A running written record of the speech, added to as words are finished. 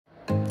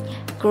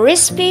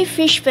crispy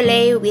fish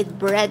fillet with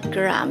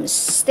breadcrumbs.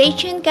 Stay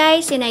tuned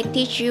guys, and I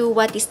teach you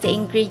what is the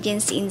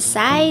ingredients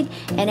inside,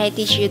 and I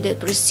teach you the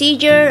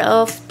procedure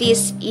of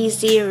this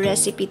easy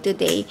recipe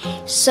today.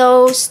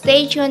 So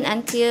stay tuned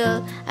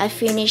until I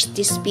finish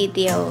this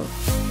video.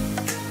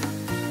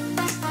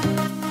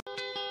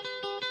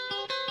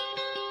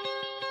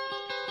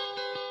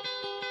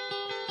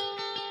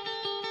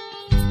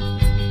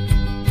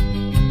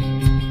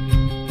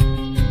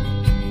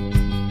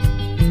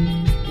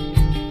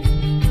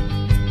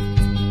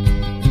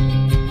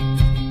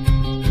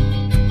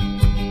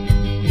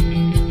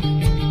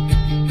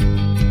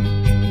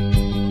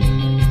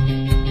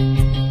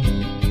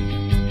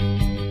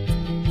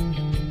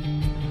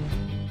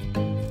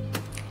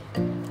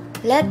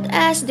 Let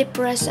us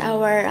defrost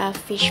our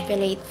fish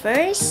fillet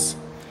first,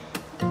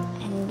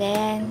 and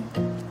then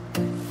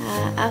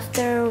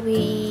after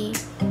we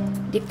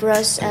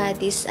defrost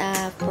this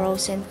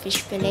frozen fish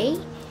fillet,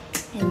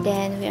 and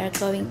then we are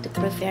going to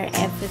prepare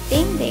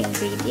everything, the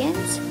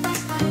ingredients.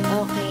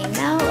 Okay,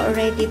 now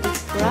already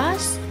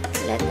defrost.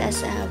 Let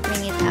us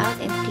bring it out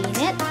and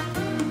clean it,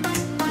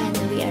 and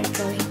we are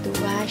going to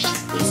wash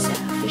this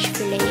fish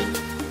fillet.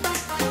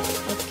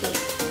 Okay,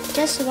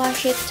 just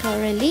wash it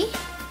thoroughly.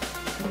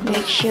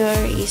 Make sure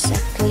it's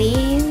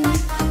clean.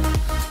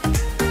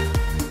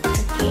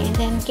 Okay, and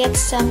then get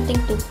something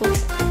to put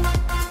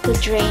to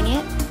drain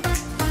it.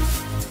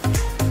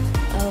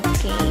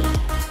 Okay,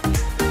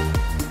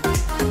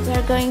 we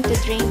are going to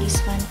drain this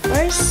one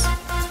first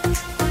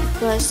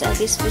because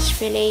this fish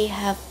fillet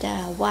have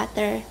the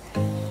water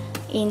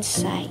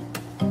inside.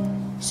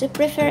 So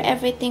prepare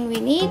everything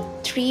we need.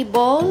 3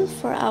 bowls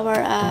for our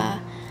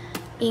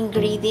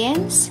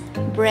ingredients.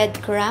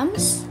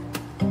 Breadcrumbs.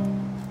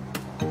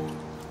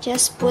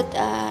 Just put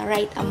a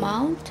right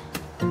amount.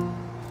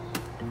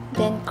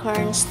 Then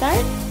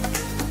cornstarch.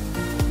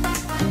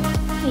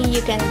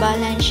 You can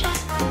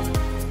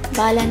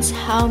balance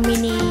how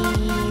many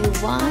you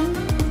want,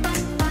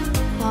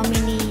 how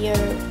many your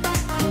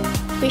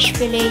fish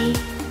fillet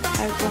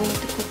are going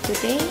to cook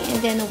today. And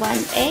then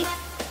 1 egg.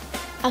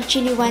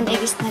 Actually 1 egg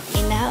is not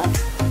enough,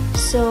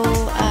 so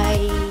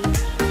I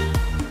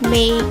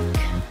make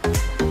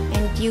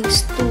and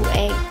use 2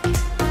 eggs.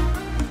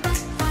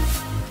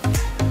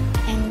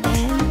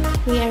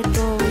 We are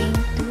going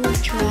to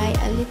dry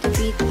a little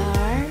bit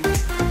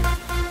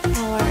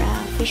our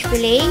fish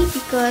fillet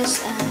because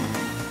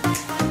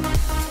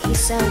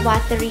it's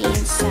watery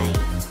inside.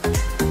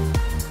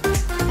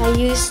 I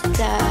use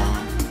the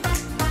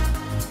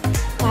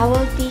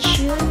towel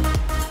tissue,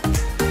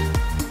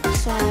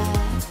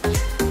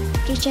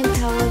 kitchen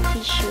towel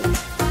tissue.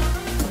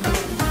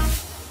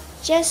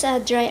 Just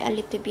dry a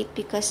little bit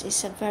because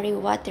it's very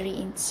watery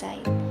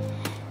inside.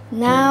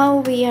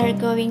 Now we are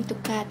going to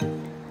cut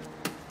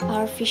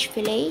our fish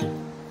fillet.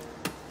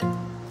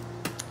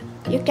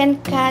 You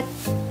can cut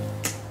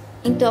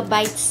into a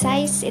bite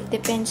size, it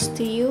depends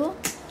to you.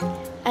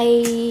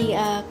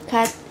 I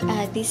cut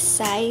this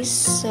size,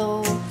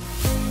 so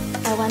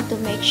I want to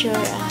make sure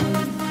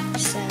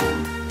it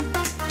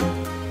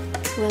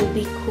will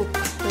be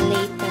cooked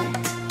later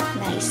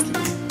nicely.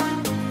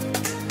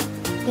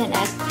 Then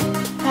I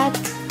cut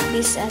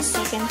this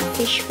second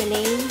fish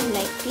fillet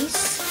like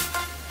this.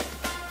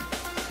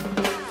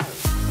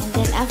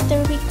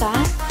 After we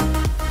cut,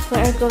 we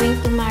are going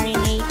to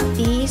marinate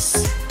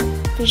this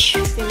fish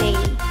fillet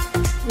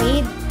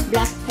with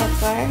black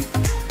pepper.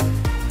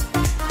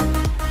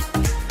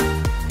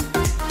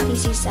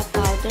 This is a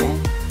powder,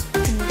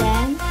 and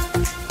then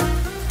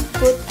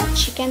put a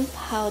chicken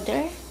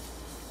powder.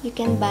 You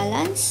can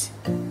balance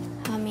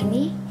how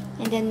many,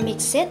 and then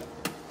mix it.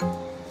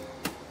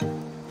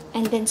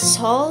 And then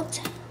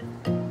salt.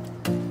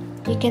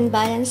 You can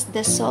balance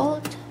the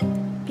salt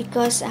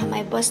because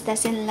my boss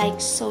doesn't like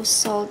so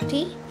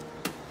salty,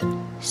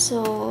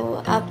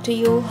 so up to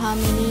you how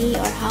many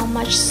or how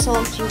much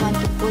salt you want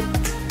to put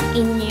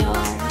in your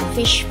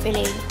fish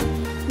fillet.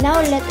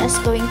 Now let us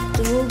going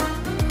to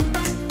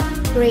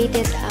grate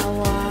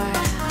our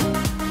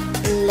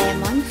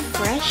lemon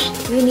fresh.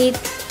 We need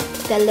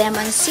the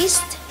lemon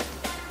zest.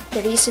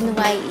 The reason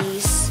why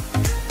is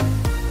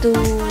to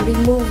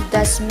remove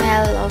the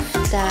smell of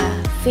the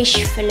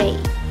fish fillet.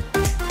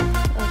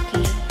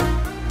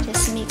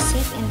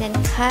 Then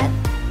cut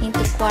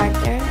into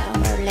quarter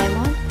our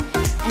lemon,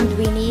 and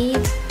we need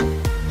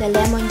the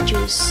lemon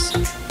juice.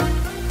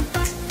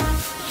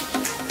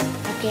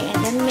 Okay,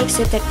 and then mix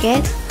it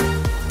again.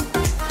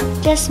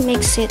 Just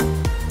mix it,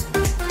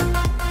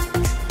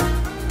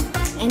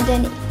 and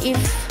then if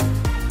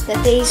the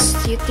taste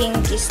you think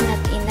is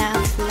not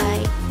enough,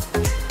 like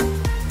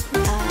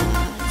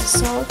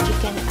salt, you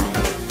can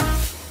add it.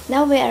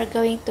 Now we are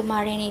going to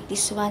marinate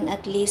this one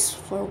at least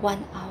for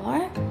 1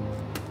 hour.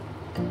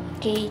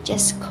 Okay,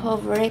 just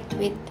cover it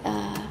with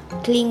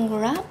cling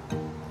wrap,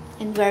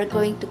 and we're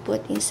going to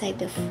put inside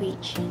the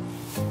fridge.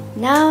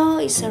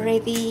 Now it's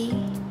already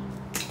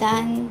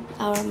done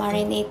our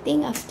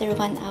marinating after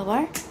 1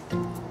 hour.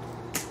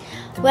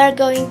 We're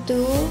going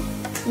to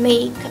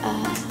make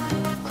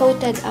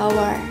coated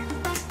our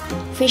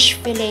fish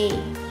fillet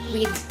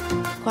with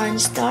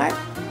cornstarch,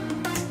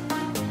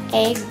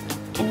 egg,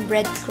 and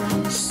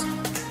breadcrumbs.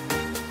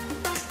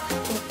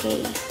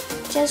 Okay,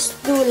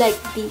 just do like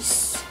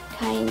this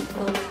kind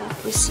of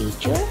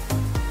procedure.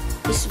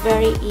 It's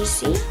very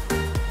easy,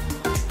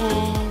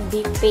 and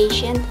be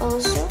patient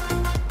also.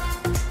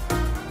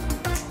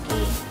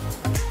 Okay,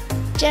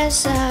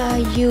 just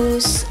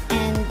use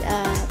and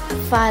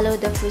follow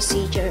the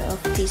procedure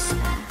of this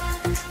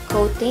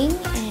coating,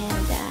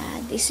 and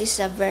this is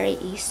very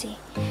easy.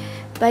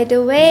 By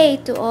the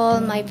way, to all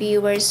my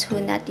viewers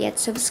who not yet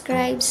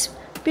subscribed,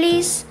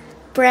 please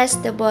press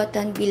the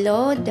button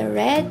below the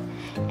red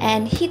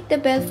and hit the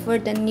bell for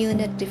the new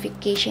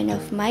notification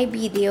of my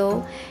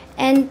video,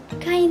 and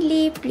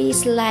kindly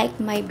please like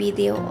my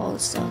video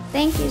also.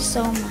 Thank you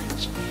so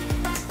much.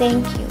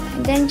 Thank you.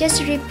 And then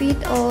just repeat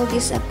all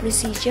this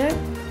procedure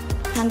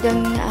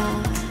hanggang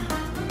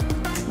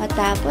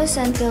matapos,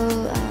 until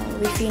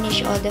we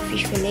finish all the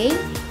fish fillet.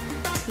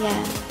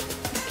 Yeah.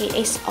 Okay,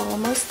 it's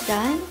almost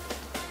done.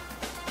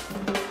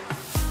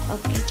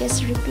 Okay,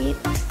 just repeat.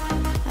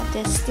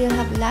 I still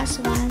have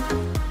last one.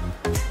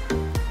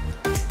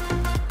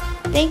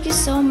 Thank you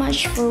so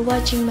much for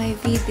watching my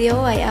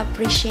video. I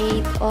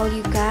appreciate all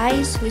you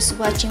guys who's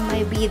watching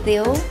my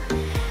video.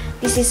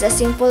 This is a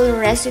simple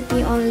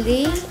recipe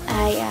only.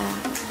 I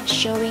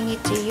showing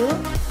it to you.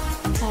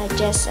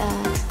 Just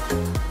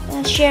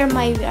share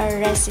my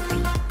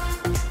recipe.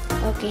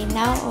 Okay,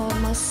 now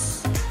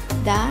almost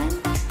done.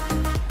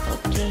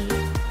 Okay.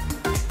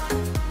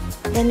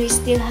 Then we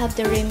still have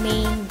the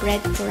remaining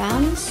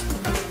breadcrumbs.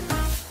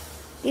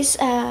 These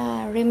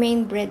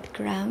remain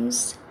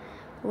breadcrumbs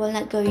will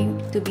not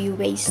going to be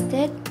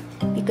wasted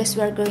because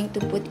we are going to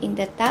put in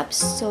the tops,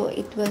 so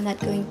it will not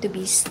going to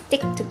be stick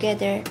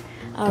together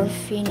our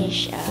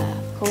finished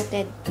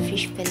coated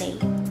fish fillet.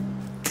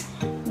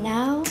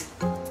 Now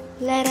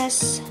let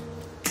us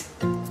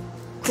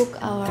cook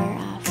our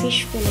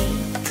fish fillet.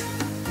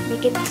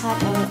 Make it hot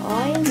our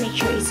oil. Make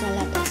sure it's a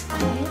lot of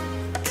oil,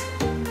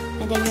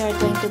 and then we are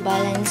going to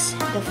balance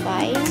the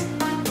fire.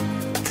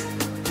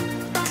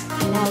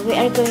 Now we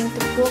are going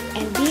to cook,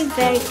 and be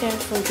very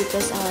careful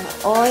because our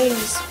oil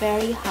is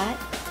very hot.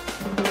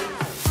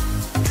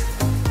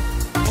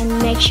 And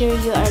make sure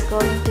you are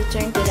going to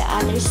turn to the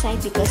other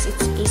side because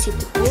it's easy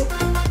to cook.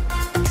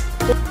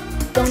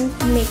 Don't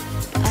make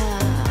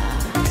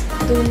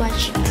too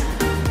much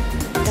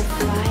the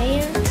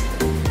fire.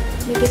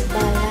 Make it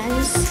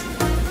balanced.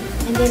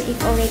 And then if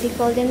already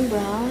golden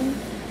brown,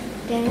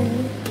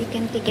 then you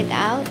can take it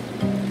out.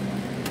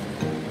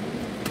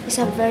 It's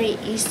a very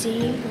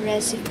easy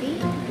recipe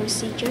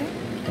procedure.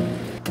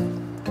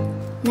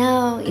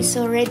 Now it's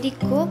already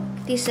cooked.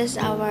 This is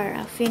our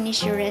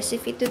finished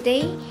recipe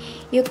today.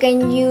 You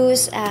can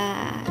use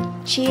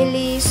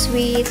chili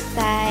sweet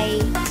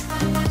Thai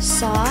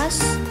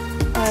sauce,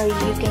 or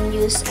you can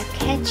use a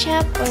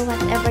ketchup or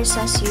whatever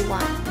sauce you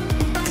want.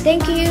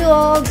 Thank you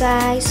all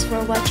guys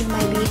for watching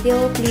my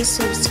video. Please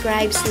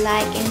subscribe,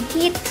 like, and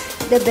hit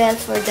the bell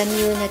for the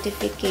new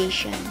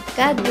notification.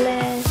 God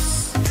bless.